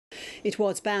It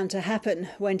was bound to happen.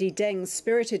 Wendi Deng's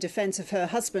spirited defence of her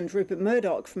husband, Rupert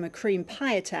Murdoch, from a cream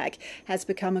pie attack has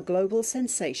become a global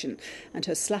sensation. And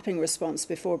her slapping response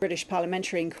before a British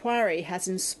parliamentary inquiry has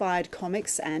inspired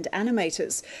comics and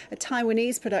animators. A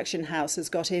Taiwanese production house has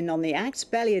got in on the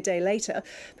act barely a day later,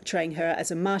 portraying her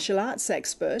as a martial arts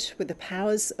expert with the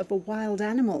powers of a wild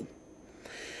animal.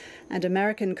 And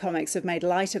American comics have made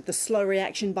light of the slow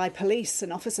reaction by police, an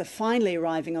officer finally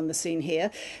arriving on the scene here.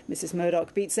 Mrs.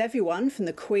 Murdoch beats everyone from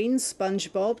the Queen,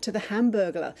 SpongeBob to the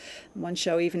Hamburglar. One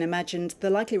show even imagined the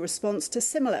likely response to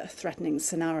similar threatening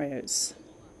scenarios.